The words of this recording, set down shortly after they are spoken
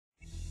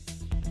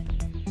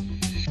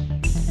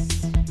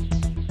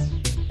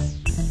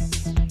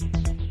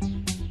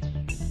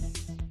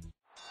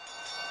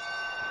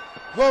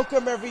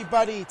Welcome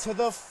everybody to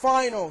the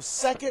final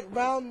second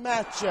round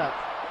matchup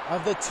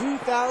of the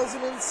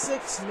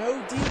 2006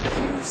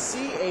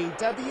 NoDQ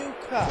CAW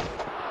Cup.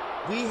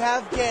 We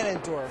have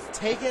Ganondorf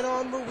taking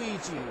on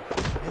Luigi.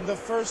 In the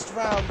first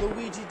round,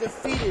 Luigi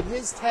defeated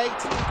his tag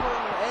team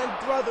partner and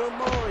brother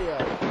Mario.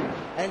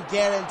 And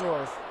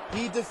Ganondorf,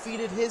 he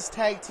defeated his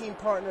tag team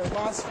partner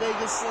Las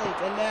Vegas Link.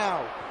 And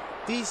now,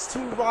 these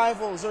two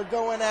rivals are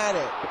going at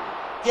it.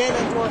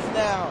 Ganondorf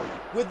now,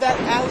 with that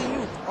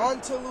alley-oop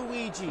onto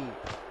Luigi.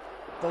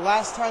 The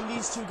last time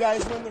these two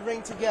guys were in the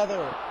ring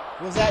together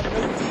was at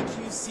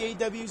NoDQ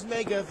CAW's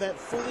mega event,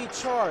 fully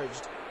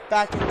charged,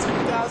 back in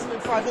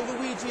 2005. And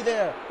Luigi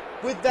there,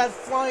 with that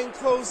flying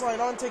clothesline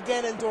onto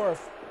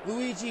Ganondorf.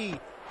 Luigi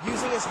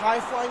using his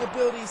high-flying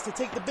abilities to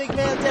take the big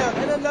man down,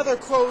 and another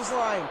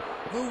clothesline.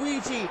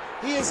 Luigi,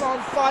 he is on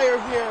fire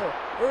here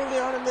early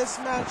on in this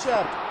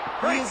matchup.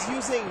 He is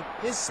using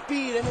his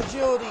speed and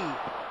agility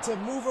to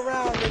move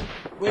around. And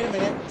wait a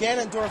minute,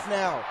 Ganondorf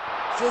now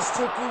just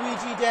took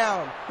Luigi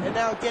down, and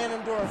now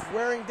Ganondorf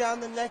wearing down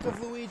the neck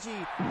of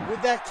Luigi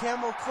with that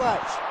camel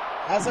clutch.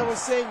 As I was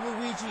saying,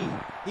 Luigi,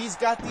 he's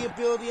got the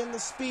ability and the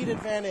speed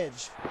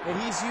advantage, and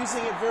he's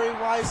using it very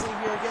wisely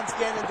here against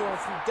Ganondorf,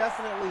 who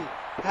definitely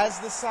has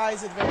the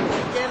size advantage.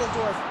 And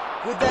Ganondorf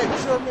with that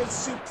German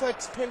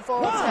suplex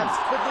pinfall attempt.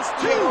 Could this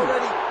be it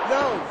already?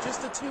 No,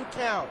 just a 2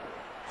 count.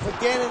 But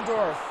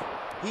Ganondorf,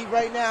 he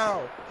right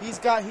now, he's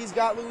got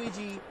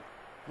Luigi.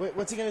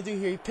 What's he gonna do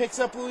here? He picks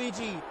up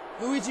Luigi.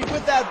 Luigi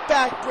with that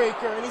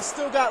backbreaker, and he's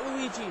still got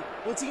Luigi.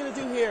 What's he gonna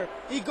do here?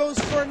 He goes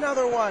for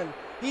another one.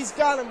 He's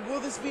got him. Will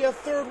this be a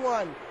third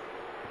one?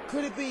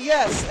 Could it be?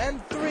 Yes,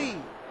 and three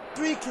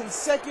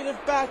consecutive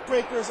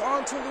backbreakers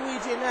onto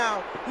Luigi.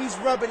 Now he's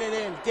rubbing it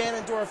in.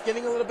 Ganondorf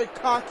getting a little bit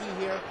cocky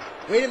here.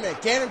 Wait a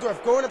minute,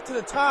 Ganondorf going up to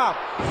the top.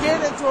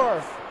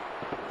 Ganondorf.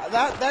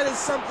 That is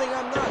something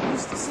I'm not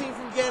used to seeing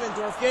from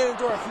Ganondorf.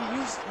 Ganondorf,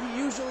 he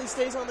usually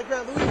stays on the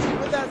ground. Luigi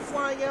with that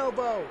flying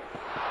elbow.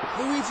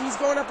 Luigi's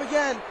going up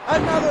again.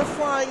 Another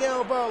flying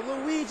elbow.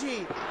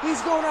 Luigi,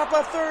 he's going up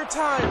a third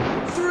time.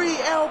 3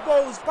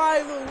 elbows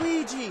by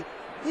Luigi.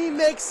 He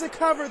makes the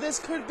cover. This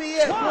could be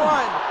it.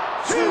 1,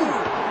 2.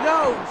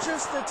 No,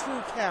 just a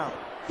 2 count.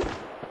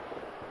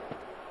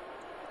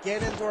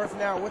 Ganondorf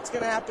now. What's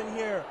going to happen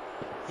here?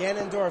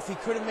 Ganondorf, he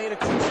could have made a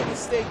crucial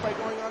mistake by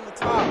going on the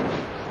top.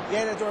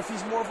 Ganondorf,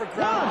 he's more of a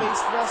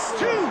ground-based wrestler.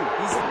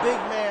 He's a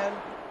big man.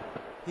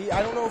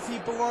 I don't know if he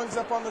belongs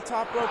up on the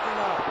top rope or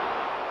not.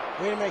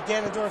 Wait a minute,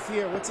 Ganondorf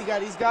here. What's he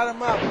got? He's got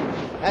him up.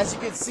 As you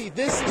can see,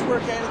 this is where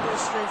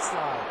Ganondorf's strengths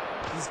lie.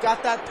 He's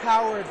got that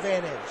power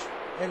advantage.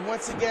 And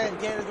once again,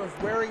 Ganondorf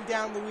wearing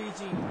down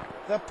Luigi.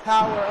 The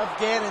power of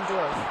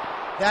Ganondorf.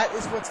 That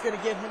is what's going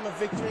to get him a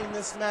victory in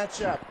this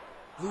matchup.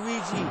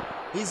 Luigi,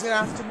 he's going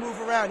to have to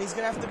move around. He's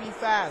going to have to be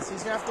fast.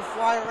 He's going to have to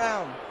fly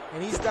around.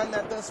 And he's done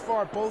that thus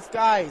far. Both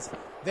guys,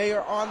 they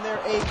are on their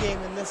A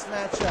game in this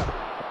matchup.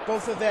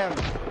 Both of them,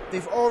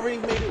 they've already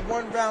made it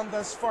 1 round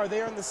thus far. They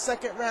are in the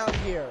 2nd round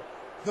here.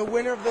 The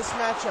winner of this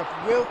matchup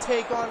will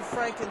take on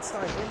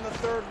Frankenstein in the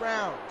 3rd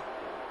round.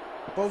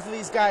 Both of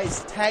these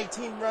guys, tag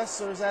team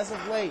wrestlers as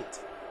of late.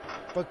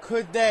 But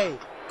could they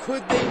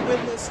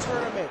win this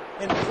tournament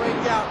and break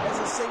out as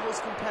a singles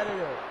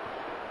competitor?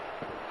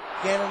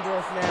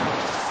 Ganondorf now.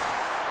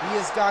 He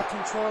has got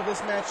control of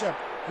this matchup.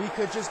 We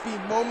could just be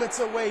moments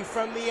away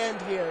from the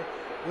end here.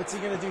 What's he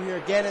going to do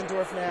here?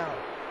 Ganondorf now.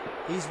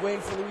 He's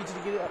waiting for Luigi to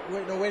get it up.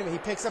 Wait a minute. He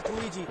picks up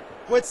Luigi.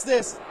 What's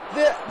this?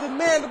 The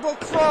mandible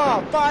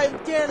claw by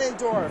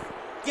Ganondorf.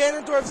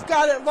 Ganondorf's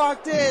got it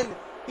locked in.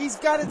 He's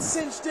got it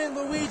cinched in.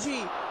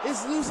 Luigi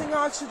is losing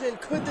oxygen.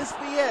 Could this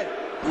be it?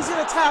 He's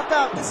going to tap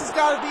out. This has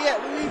got to be it.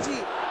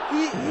 Luigi,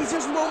 he's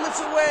just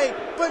moments away.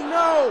 But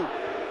no.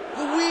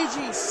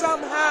 Luigi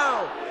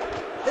somehow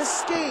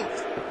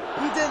escaped.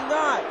 He did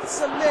not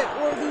submit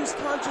or lose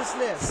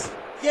consciousness.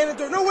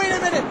 Ganondorf, no, wait a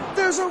minute!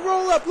 There's a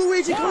roll-up!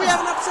 Luigi, can we have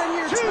an upset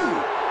here? 2,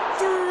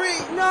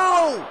 3,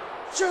 no!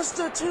 Just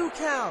a 2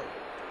 count.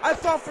 I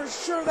thought for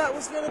sure that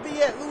was going to be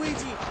it.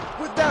 Luigi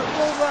with that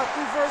roll-up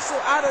reversal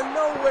out of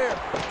nowhere.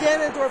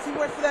 Ganondorf, he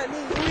went for that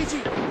knee.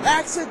 Luigi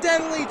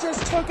accidentally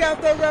just took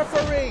out the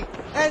referee.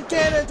 And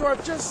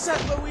Ganondorf just sent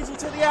Luigi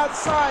to the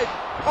outside.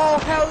 All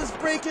hell is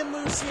breaking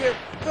loose here.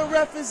 The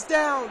ref is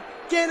down.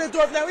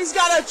 Ganondorf now, he's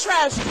got a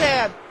trash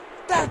can.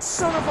 That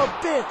son of a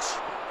bitch.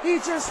 He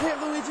just hit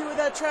Luigi with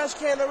that trash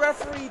can. The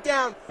referee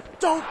down.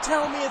 Don't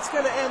tell me it's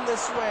going to end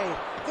this way.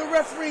 The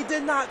referee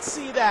did not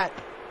see that.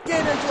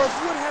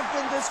 Ganondorf would have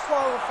been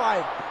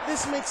disqualified.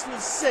 This makes me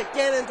sick.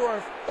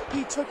 Ganondorf,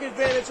 he took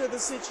advantage of the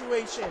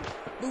situation.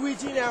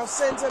 Luigi now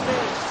sends him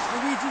in.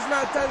 Luigi's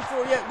not done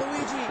for yet.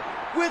 Luigi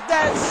with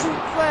that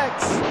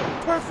suplex.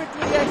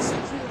 Perfectly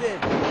executed.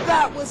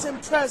 That was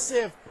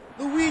impressive.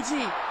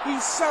 Luigi, he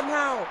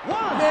somehow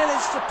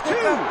managed to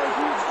pick up the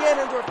huge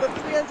Ganondorf, the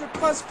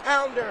 300-plus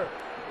pounder.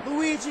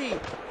 Luigi,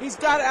 he's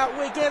got to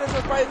outweigh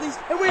Ganondorf by at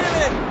least... And wait a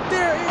minute!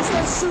 There is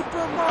the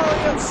Super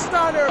Mario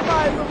Stunner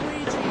by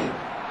Luigi.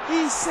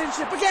 He cinched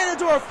it, but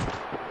Ganondorf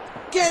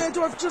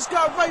just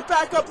got right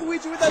back up.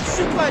 Luigi with that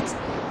suplex.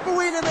 But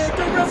wait a minute,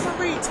 the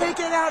referee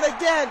taken out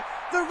again.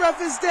 The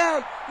ref is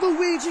down.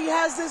 Luigi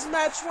has this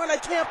match won. I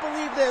can't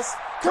believe this.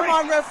 Come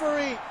on,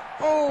 referee.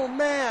 Oh,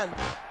 man.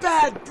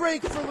 Bad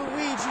break for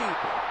Luigi.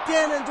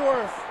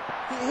 Ganondorf,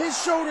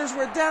 his shoulders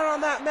were down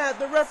on that mat.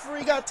 The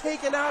referee got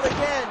taken out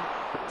again.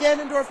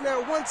 Ganondorf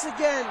now, once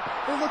again,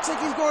 it looks like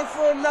he's going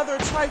for another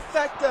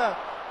trifecta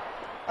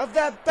of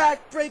that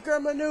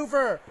backbreaker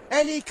maneuver.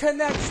 And he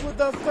connects with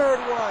the third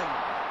one.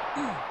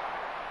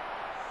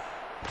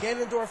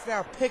 Ganondorf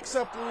now picks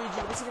up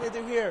Luigi. What's he going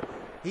to do here?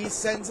 He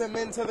sends him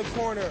into the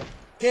corner.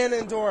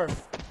 Ganondorf.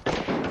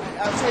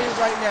 I'll tell you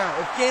right now,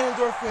 if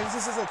Ganondorf wins,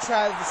 this is a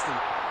travesty.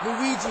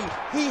 Luigi,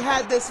 he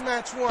had this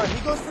match won. He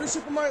goes for the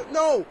Super Mario.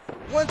 No!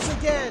 Once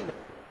again,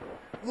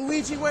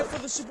 Luigi went for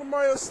the Super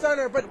Mario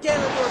Stunner, but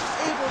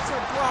Ganondorf able to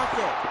block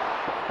it.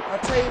 I'll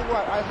tell you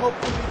what, I hope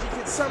Luigi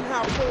can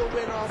somehow pull a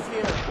win off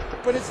here.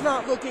 But it's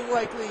not looking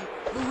likely.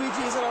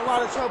 Luigi is in a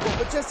lot of trouble.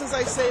 But just as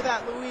I say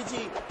that,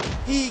 Luigi,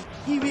 he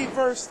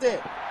reversed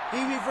it.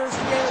 He reversed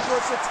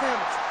Ganondorf's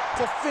attempt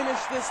to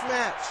finish this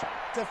match,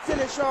 to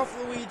finish off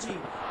Luigi.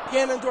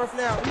 Ganondorf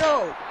now,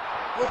 no!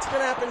 What's going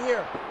to happen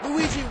here?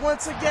 Luigi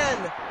once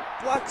again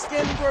blocks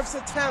Ganondorf's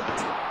attempt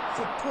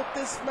to put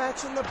this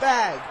match in the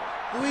bag.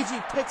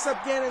 Luigi picks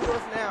up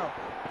Ganondorf now.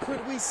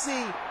 Could we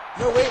see?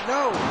 No, wait,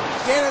 no.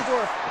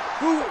 Ganondorf,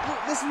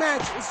 this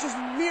match is just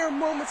mere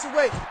moments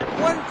away.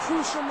 One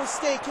crucial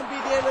mistake can be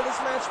the end of this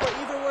match by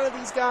either one of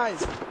these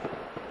guys.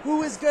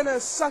 Who is going to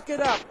suck it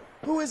up?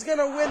 Who is going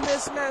to win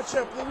this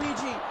matchup?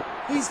 Luigi,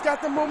 he's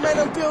got the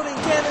momentum building.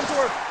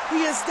 Ganondorf,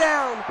 he is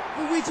down.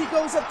 Luigi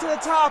goes up to the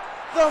top.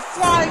 The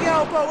flying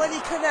elbow, and he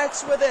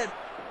connects with it.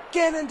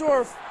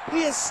 Ganondorf,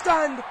 he is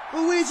stunned.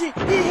 Luigi,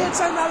 he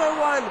hits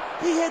another one.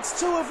 He hits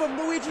two of them.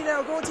 Luigi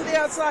now going to the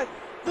outside.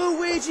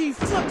 Luigi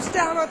flips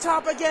down on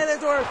top of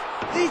Ganondorf.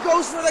 He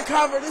goes for the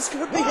cover. This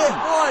could be it.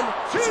 1,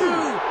 2,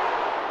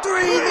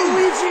 3.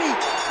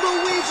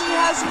 Luigi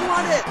has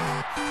won it.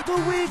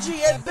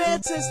 Luigi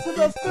advances to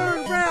the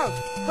third round.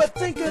 But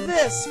think of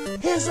this.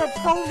 His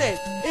opponent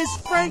is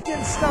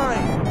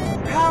Frankenstein.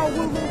 How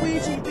will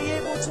Luigi be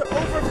able to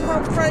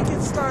overcome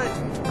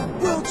Frankenstein?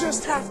 We'll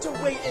just have to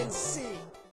wait and see.